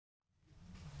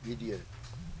Video.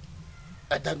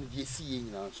 I done ye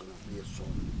seeing answer be a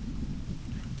song.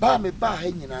 Ba me ba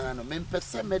hanging on men per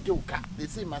se medoka. They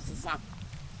say my son.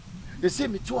 They say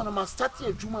me to one of my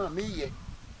statue Juma me ye.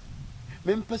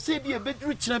 Men per se be a bit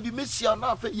rich and be missy or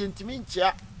not for ye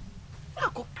intimincha. I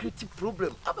got creative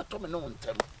problem. I'm a Tom and no one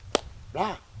tell.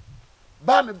 Blah.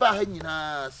 Ba me ba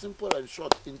hanging simple and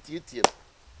short in theatre.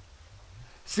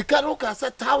 Sikaroka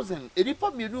said 1,000. It is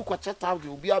for me to look at 1,000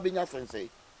 will be a binya say.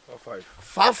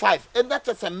 5. And that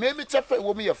is a maybe chapter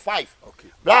will be a 5. Okay.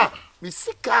 Blah. Me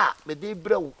sika me de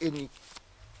bro any.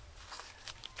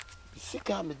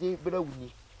 Sika me de bro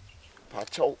ni.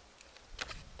 Pacho.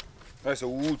 That's a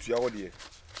wood to your dear.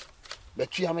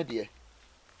 But you have dear.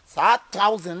 So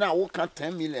 1,000 now we can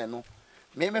 10 million no.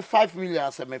 Maybe 5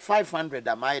 million say me 500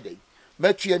 am I day.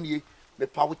 But you me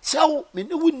power chow me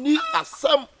no need a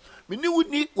sum. Me ni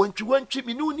ni wantwi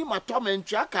me ni ma to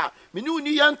mantwi aka me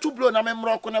ni yan to blow na me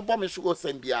mro ko na bom so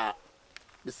sem bia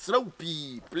me sraw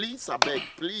pi please abeg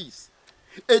please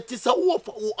it is a wo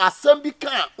asem bi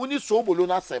kan uni so bolo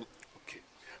na asem okay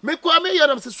me kwa me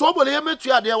yaram se so bolo ye metu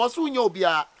ade wo so nya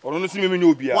obia ono no se me nya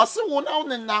obia wo se wo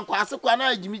na na nkwase kwa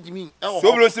na jimi so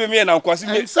bolo se me na nkwase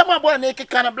me sama boy na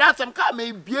ekeka na blasem ka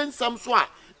me bien sam so a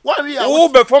why we are oh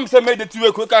be from say me the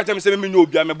two ko ka tell me say me nya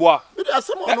obia me boa me da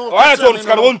sama no why so on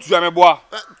ska no ntu me boa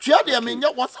tua de me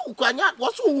nya wo se ukwanya wo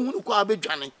se hunu ko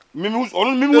abedwane me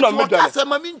ono me mu na me dwane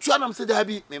asem me ntua na me se da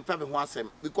bi me mfa be ho asem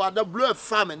because the blue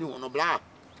farm ani ho no bla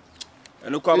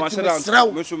and ko ma say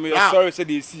down me so me sorry say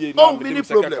dey see na me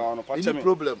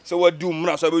problem so what do mu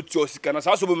na so be tu osika na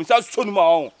so be me sa so no ma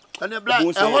on and the black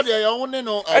e ho de ye ho ne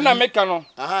no and na make no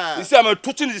you see am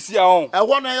touching this here on e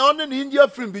ho na ye on ne India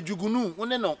film bijugunu wo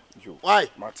ne no why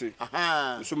mate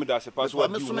aha so me da se pass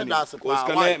what do me da se o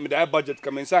scan me da budget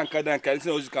come san ka dan ka say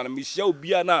o scan me share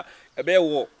obia na e be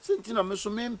wo sentina me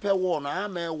so me mpe wo na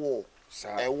ama e wo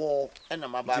e wo e na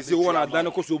ma ba be wo na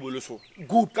dan ko so bolo so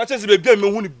good ka chese be bia me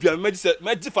hu ni bia me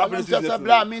di fa place just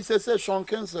bla me say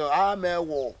shonkens ama e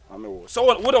wo so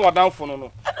what do down for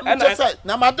no and I say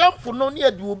na madam for no ne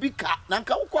ade obi ka na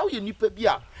nka wo kwa ye nipa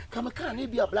bia ka me ka na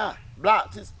bia bla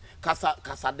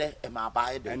kasa de e ma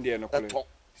ba e de eto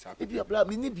bia bla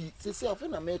me ni bi say afa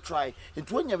na me try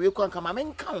nti wonya we kwa nka ma me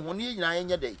nka ho ne nyina ye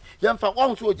nye de ye mfa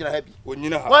wo so ogina ha bi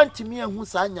onyina ha wanti me hu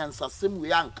sa nyansasem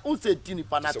we anka wo say ti ni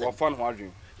pa na te so fan ho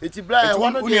adwen eti bla e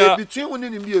wono de between woni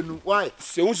ni mienu why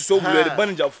se wo so bulu de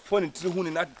manager for ni tiri hu ni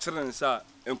na kire nsa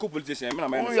enko politician me na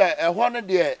me e ho no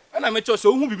de na me cho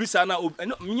so hu bibi sa na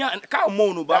nya ka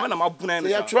mo no ba me na mabuna ni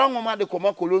sa ya tro nwoma de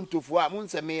koma kolontofu a mun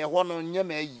se me e ho no nya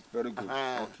ma yi very good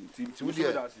okay ti wo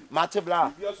de mate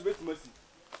bla bia so betumasi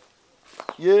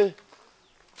ye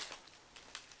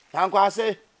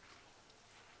nankwase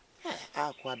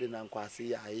akwa de nankwase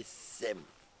ya esem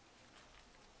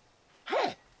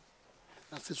he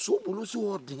na se so bulu so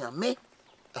odin me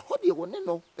e ho de woni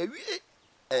no e wie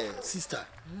sister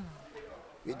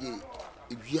we de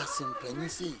e wi asem pani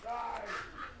sei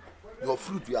your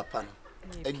fruit you pan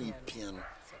any piano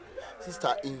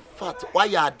sister in fact why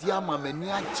ya dia mama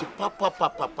ni achi papa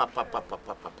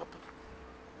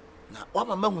na wa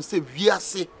mama hu se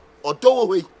wiase odowo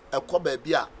we ekoba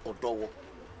bia odowo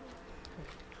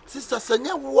sister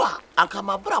sanya wo anka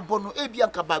mabrabo no ebi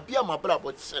anka babia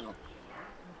mabrabo tse no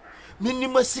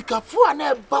minima sikafu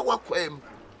ana eba wakwam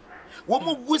wo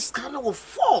mu wiska na wo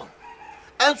form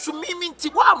enso mimi nti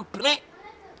wa mpre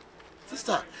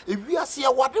sister e wiase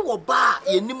ya wade wo ba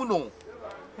yenim no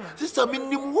sister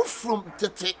minim wo from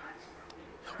tete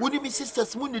woni mi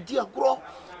sisters mu ne di agro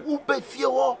wo ba fie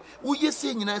ho wo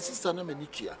yese nyina sister na mani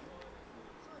tua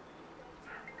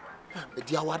e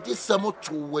di awade samo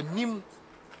to wanim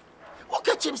wo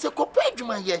ka chim se ko pa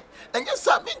adwuma ye enye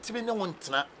sa mentimi ne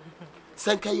wontena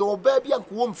sanka ye oba bia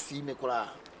nko wo mfi me kora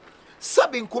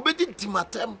sabi nko be di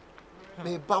matem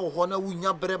me ba ho na wo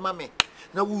nya bre ma me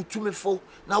na wo tumefo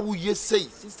na wo yese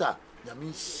sister na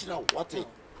me shira wate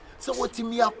se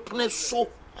wotimi apne so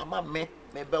ama me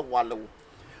be wale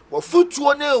wo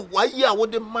futuo na wayi a wo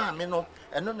de ma me no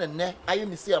eno ne aye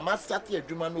mi se ma start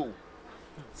adwuma no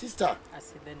sister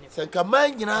sanka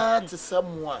man nyina te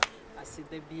samu a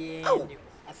asida bie ni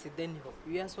asida ni ho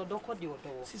wi aso doko de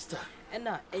odo sister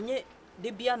ena enye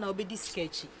de bia na obedi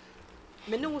sketchy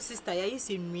me ne wo sister ya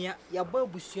yise nua ya ba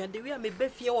abusua de wi a me ba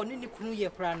fie wo ne kunu ye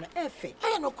pra no efe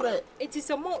aye no kore eti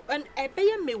se mo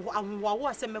ebeye me ahwawo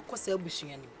ase me kosa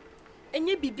abusua ni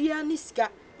enye bibia ni sika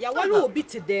ya wale obi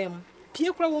te dem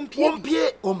pie kura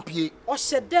wompie o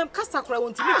shedem kasa kura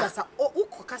wontimi kasa o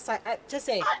kasa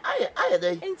chese aye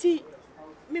dey enti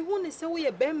me hu ne se wo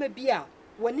ye be ma bia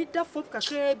woni da fop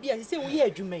kakra bia se wo ye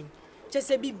adwuman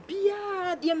chese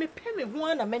bibia de me pe me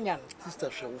hu na menya sister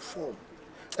hwe wo form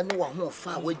and one more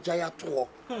far with Jaya to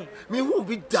me won't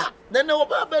be that. Then no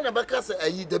Baba never cast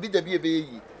a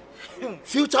baby.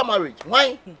 Future marriage,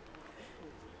 why?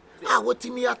 Ah, what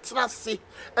me a trust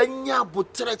and ya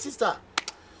but sister.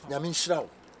 Yamin Shroud.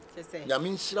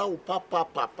 Yamin Shroud, papa.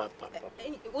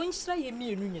 Won't say a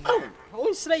mere union.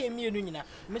 Won't say a mere union.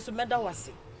 Mr.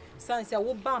 Medawasi. Sans a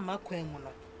Obama queen.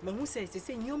 Who says,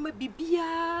 say, you may be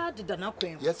beard the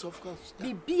Danaquim. Yes, of course.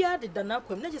 Be beard the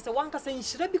Danaquim. Not just a one can say,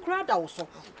 should be crowd also.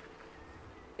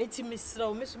 It's Miss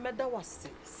Medawasi.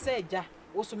 Said ya,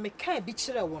 also make a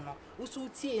bitcher one. Also,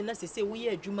 tea and as I say, we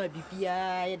are Juma be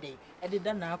beard at the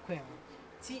Danaquim.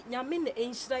 Tea, Yamin the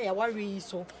ancient I worry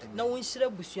so. No one should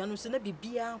have Busianus and be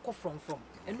beard from.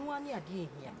 And no one idea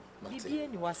here.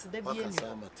 Bibian was the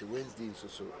Wednesday,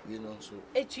 so you know, so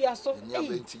it's your so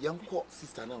young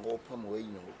sister and open way, you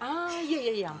know. Ah,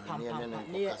 yeah,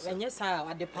 and yes, I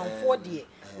at the pound 40.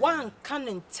 One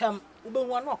cannon term, Uben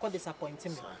one not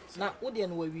disappointing me. Now,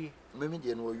 Udian were we?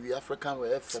 Mimidian were we African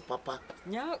way for papa?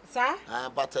 Yeah, sir.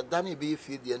 But a Danny be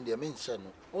feed the end mention.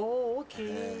 Oh,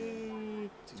 okay.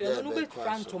 So, no good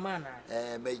friend to manner.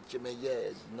 Make me,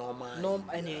 no,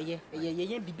 and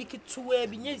ye be big to a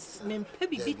business, men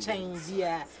pebby be chains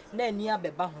here, then near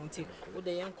Beba hunting. Would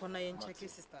the young corner and check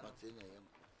his sister?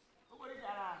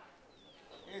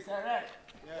 It's a rat.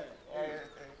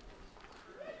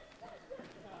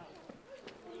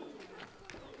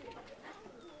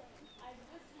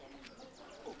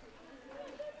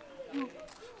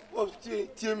 Oh,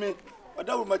 tear me. I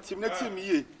don't my team, next team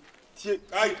ye.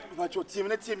 I watch your team,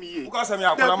 next team ye. Because I'm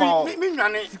out. Me,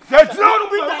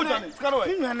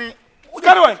 Scanaway.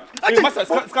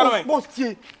 Scanaway. Boss,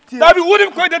 That we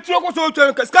wouldn't quite the truck so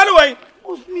to Scanaway.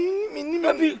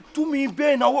 Me, To me,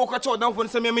 Ben, I walk a short down for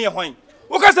some me a wine.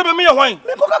 What can some me a wine?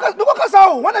 Look us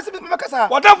out. What is it?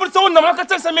 What happened so no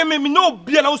me no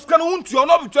be an Oscan to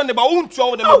not return about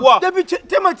unto the war. Debbie,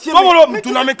 tell my team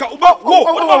to make a go.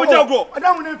 What about go? I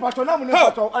don't know, Pastor.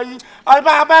 I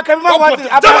buy back and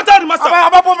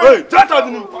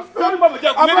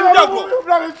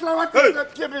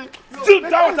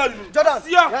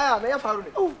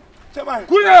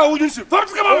Kuya wouldn't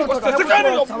first come on second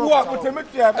of war.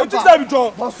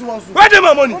 Where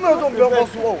my money?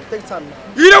 Take time.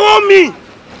 You don't want me.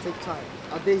 Take time.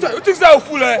 You think that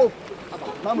fool eh?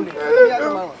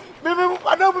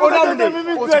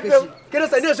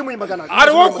 I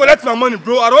don't want to collect my money,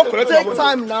 bro. I don't collect my money. Take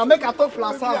time now. Make a talk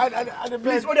plus.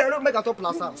 Please, don't make a talk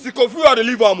plus. Sick of you are the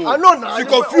liver, man. I know now. Sick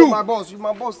of you. My boss. You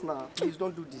my boss now. Please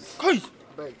don't do this. Hey.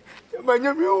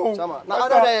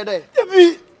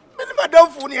 Now, Madam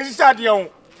Funi is sad young.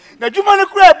 The Juman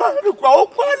crab, the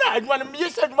crow, and one me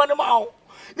said, Manamau.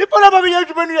 The Palabia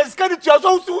is scattered to us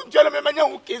so soon, gentlemen. I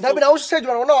was said,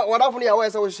 what happened here? I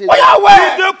was saying,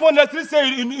 Why upon that you say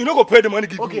you don't go pay the money?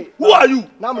 Okay, who are you?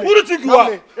 Who do you think you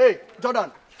are? Hey,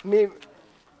 Jordan, me,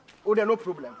 oh, there's no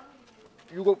problem.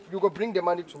 You go bring the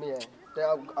money to me.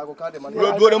 I go call the money.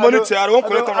 You do the money, I don't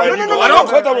collect it right now. I don't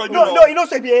collect it right now. No, you don't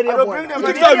say the area boy. You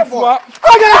think that before? I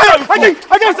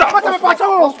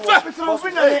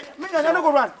don't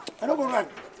go run. I don't go run.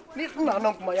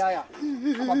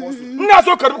 Not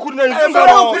so can couldn't area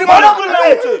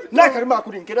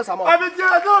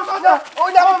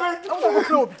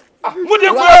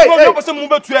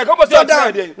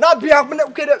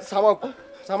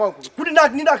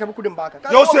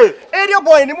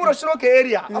boy in the Murashoke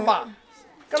area.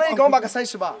 Can I go back a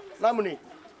Sanshiba? Lamuni.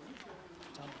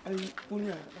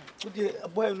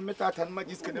 Boy, met that and my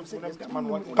disc.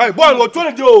 Hey, boy, what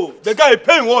 20 do? The guy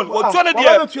paying one. What 20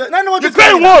 there? You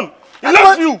paying one. He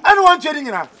loves you. I don't want trading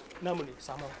enough. Namuni,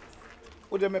 Sama.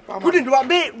 Couldn't do a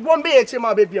bit, one bay,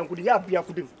 my baby, and could have be a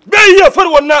couldn't. Be here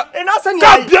for one now. And that's a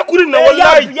couldn't know.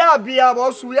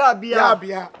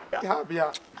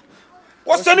 Yeah.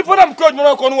 What's any for them? Because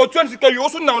no one 20 you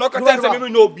also now not maybe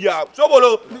no beer. So,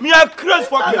 me a crazy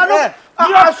for you. I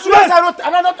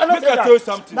tell you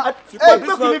something. I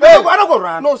don't go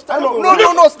run. No, stand.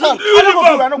 No, stand.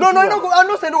 No, I'm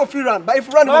not saying no free run. But if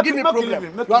you run, it will give me problem.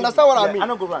 You understand what I mean? I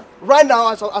don't go run. Right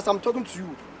now, as I'm talking to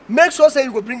you, make sure say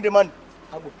you go bring the money.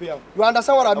 I will pay him. You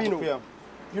understand what I mean?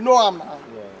 You know I'm now.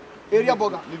 Area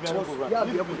burger. I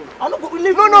don't go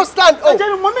leave. No, stand. Oh, I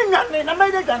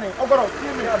made it. I got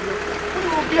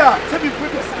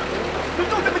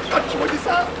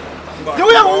the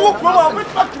way I walk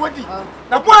back to what?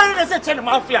 Now, why is it check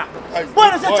mafia?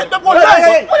 Why is it check the boy?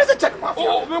 What is it check mafia?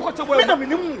 Oh, we got to wait a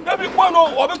minute. Every one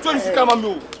of 20 come on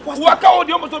you. Work out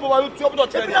the almost over you.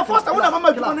 First, I want to have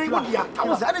my money. I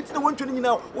was added to the 120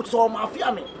 now, which saw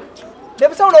mafia me.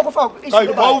 There sound like a foul.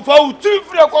 For 2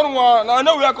 free. I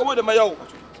know we are coming to my own.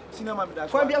 Cinema, I'm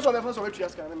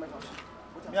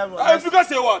If you can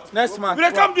say what? Next month.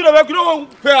 When they come to the work, you don't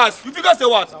want to pay us. If you can say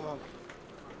what?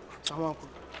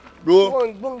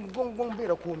 Bro.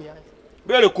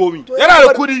 Better call me. Then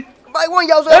I'll call you. By 1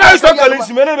 year, Then I'll start calling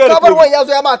you. Cover 1 year,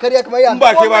 so I'm a career. Come here.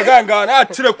 Mba ke baganga na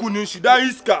atire kuninshi da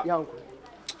iska.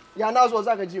 Ya na so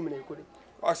zaka jim ne kudi.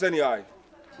 Asani ai.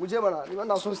 Muje mana, ni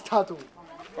na so start.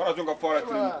 Kana tunga fara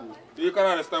tinku. Yi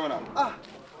kana da stamina.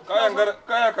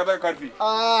 Kaya kada karfi.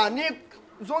 Ni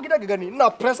zo gida ga gani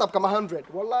ina press up kama 100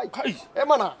 wallahi. Kai.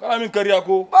 Mana. Kana min kariya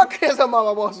ko? Ba kai sama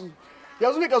ba boss.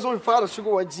 Yanzu ne ka so fara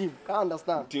shigowa gym, ka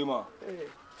understand? Tema.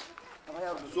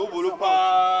 So bolo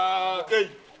pa kai.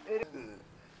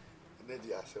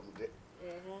 Nedi asemude.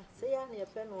 Say ya ne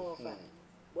pe no fa.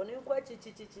 Boni kwa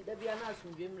chichichi da bia na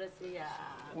asumdwe mre say ya.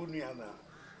 Unu ana.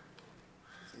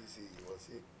 Si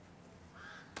wose.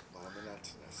 Mama na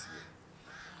tinasi.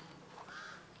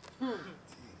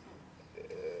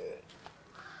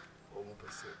 Omo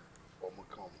pese, omo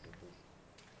kan omo.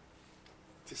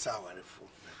 Ti sa ware fu.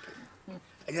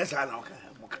 Enya sa na o kan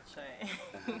mo kan.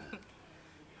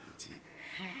 Ti.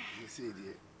 You see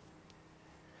there.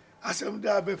 Asem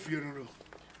da be fie no.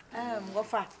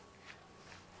 Ngofa.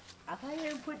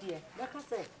 Akaye mpodie, beka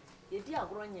say, ye di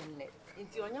agoro nyenne.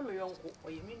 Nti onya me yonko,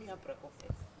 oye me nua prekofe.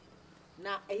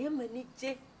 Na eye mani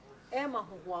je, e ma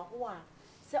hohoaho a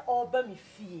se oba me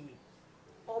fie.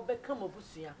 Oba ka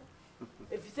mabusua ho.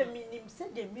 Efise minim se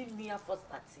de me nua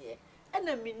foster tie.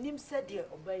 Ena minim se de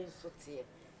oba yinso tie.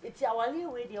 Eti awale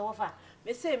we de wofa.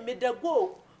 Me say me da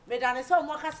go, me da ne se o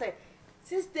mo ka say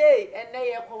 6 days and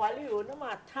they are quality, no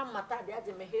matter time, matter the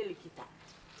other Mehelikita.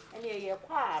 And ye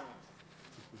qua.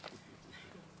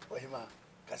 Ohima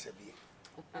Kasabi.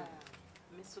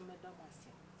 Miss Madame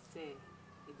say,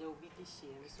 it will be this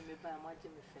year, Miss Meba, my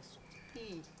Jimmy Fesso.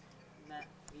 He, na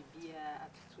Bibia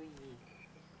at 2 years.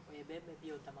 Or a baby be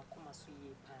of Damakuma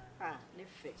Sui.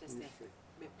 Nefe, just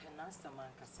be penance a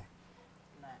man cassa.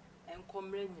 Na, and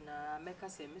come rain in a make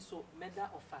us a miss Meda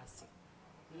of us.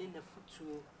 Lin the foot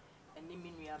to. Any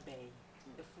minua bay,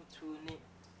 the foot ne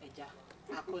eja.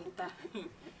 Akonta.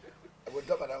 What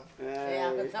about I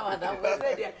could tell that.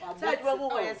 Said one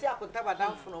way, I say I could tell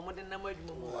down from more than a word.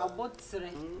 I bought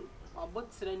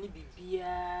Sereni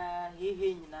Bibia,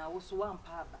 he was one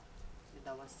papa.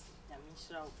 That was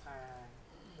Yamisha.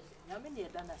 Yamini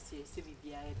had done a say,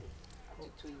 Bibia, after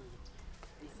 2 years.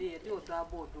 They say, do a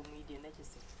double do media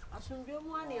necessary. I should be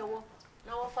 1 year.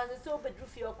 Now, if I so bedroom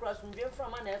for your cross from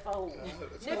from an FO.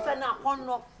 Never na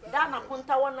corno, Dana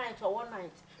Conta 1 night or 1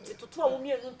 night. It to 12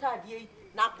 million Tadi,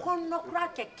 na corno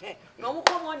crack, no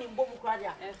come on in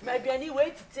Bomcradia. Maybe any way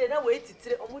to say that way to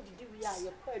say, or would you be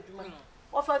your purge?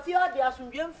 Or for fear they are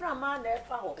from an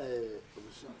FO.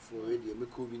 for radio,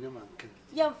 Mekubina man.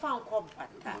 Young found combat.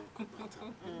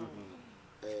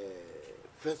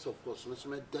 First, of course, let's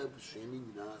make double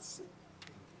swimming in us.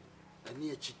 And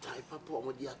near Chitai Papa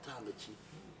or the Atalachi.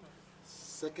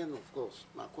 Second, of course,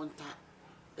 my contact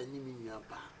any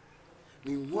minyaba.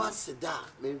 Mean once a da,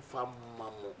 mean fam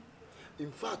mammo.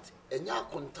 In fact, and ya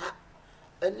contact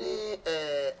any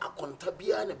a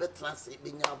contabia and a better say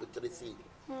being able to receive.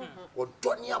 Or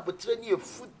don't you but train your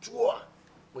foot drawer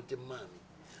with the mammy.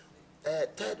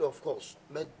 Third, of course,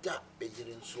 made that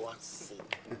beginning so I say.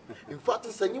 In fact,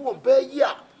 it's a new bear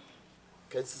ya.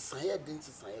 Can say didn't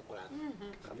say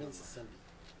come in Sunday.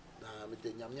 Now, with the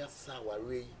Yamia Sawa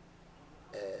Ray,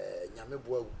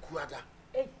 Yamebo Guada,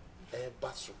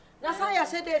 Basso. That's how I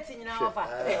said it in our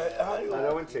I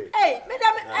don't say. Hey,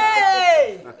 Madame,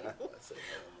 hey!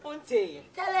 Unte,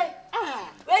 tell it,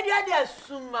 where you are there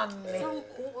soon, ma'am. Some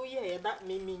cool year that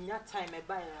may mean that time I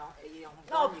buy a young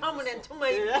no permanent to my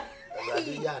yard.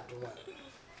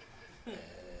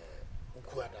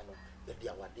 Guadano, the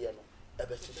Diawadiano,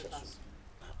 ever since.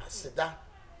 I said that,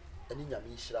 and in your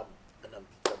Mishram, and I'm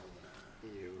becoming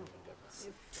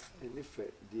and if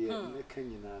the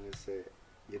Kenyan say,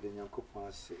 you didn't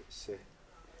your say,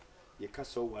 you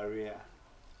castle warrior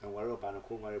and worry about a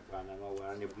co worry ban and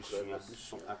over any bush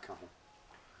account.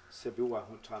 Sebiwa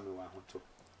who told me what to.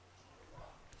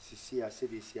 See, I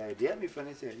said this year, dear me, for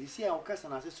instance, you see our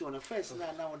cousin as on the first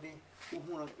night nowadays.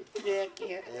 Boys,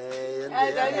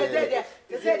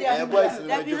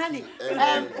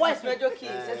 major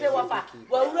kings, I say, well,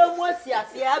 Rome was here,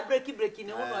 see, I breaking,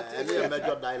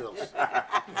 major dialogues.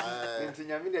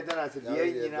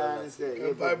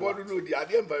 By body, no, the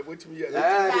idea by which we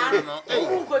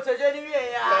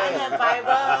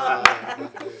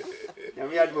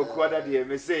we had more quarter dear,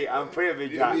 may say, I'm praying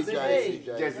with you.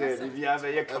 Just if you have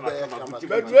a come,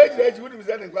 but Reggie wouldn't be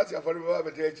sending class for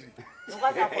the tragedy.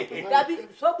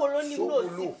 So, Bologna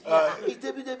knows. It's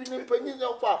a bit of pennies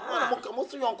of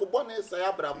most of your uncle Bonnet, say,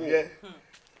 Abraham.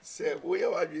 Say, we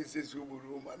are having says you will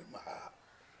room and maha.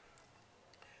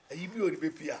 And you be on the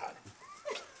baby.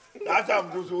 That time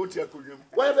goes over to you.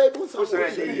 Why baby so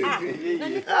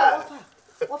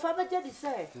What I did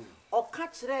say, or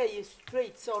catch ray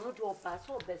straight so not to pass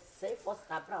all the safe for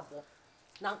Stabrabo.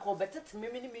 Now call better to me,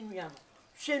 Minian.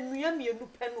 She knew me a new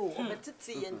penny, better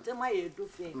tea and tell my do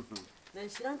thing. Then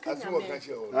she don't catch me.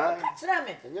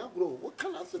 and you grow. What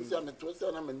can I say? I'm a twist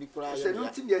and I'm a Nicola.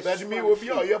 But me will be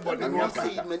your body,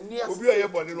 will be your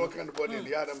body, no kind of body in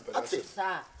the Adam.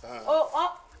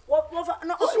 Oh, what no,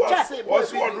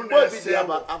 what's one say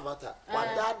about Avatar?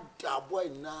 But that boy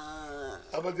now.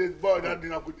 About this boy that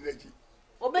did not put it.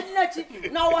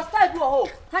 now was that go home.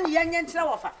 Honey, young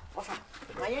offer.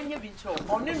 My young vincho.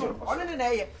 On in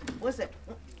a was it?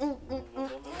 As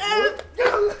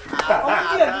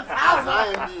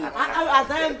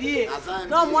I am be.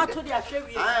 No more to the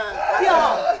Ashevi.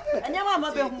 And your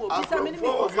mamma be moved. It's a minimum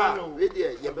of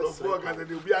your best work and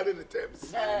you'll be adding the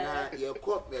terms. You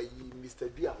caught me, Mr.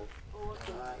 Biao.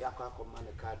 Yaka command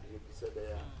a card, you said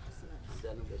there.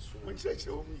 Which I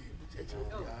show me.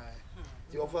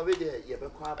 You offer me there, you have a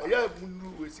quack. I have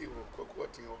no see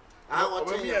quoting. I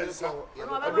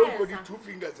don't put 2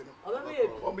 fingers in it.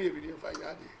 Or maybe you find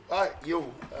out. Why,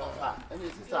 you? And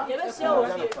this is and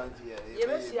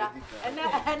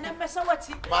then mess what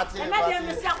and I didn't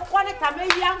miss one time a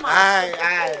young man.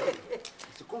 Aye.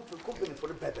 It's a company for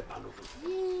the pepper panel.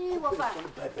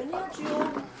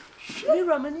 You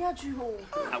Romania Jew.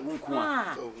 I won't come.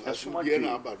 I should be an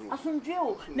abbot. I from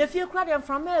Jew. Nephew cried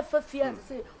from her for fear.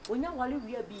 Say, when you want to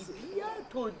be a baby,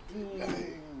 told you.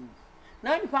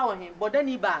 9 power him, but then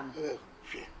he banned.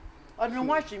 I don't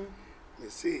watch him. They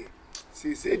say,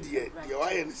 she said, your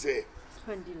iron say,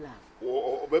 Spendy laugh.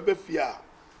 or baby fear,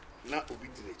 not to be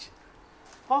rich.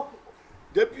 Oh,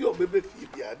 the pure baby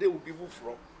fear, they will be moved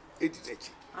from 80.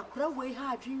 I could way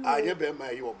hard you. I never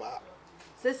my your bar.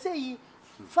 Say,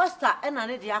 faster and I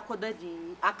need the accord.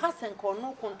 I can't send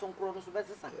no content chronos.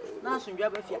 Now, some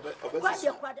job if you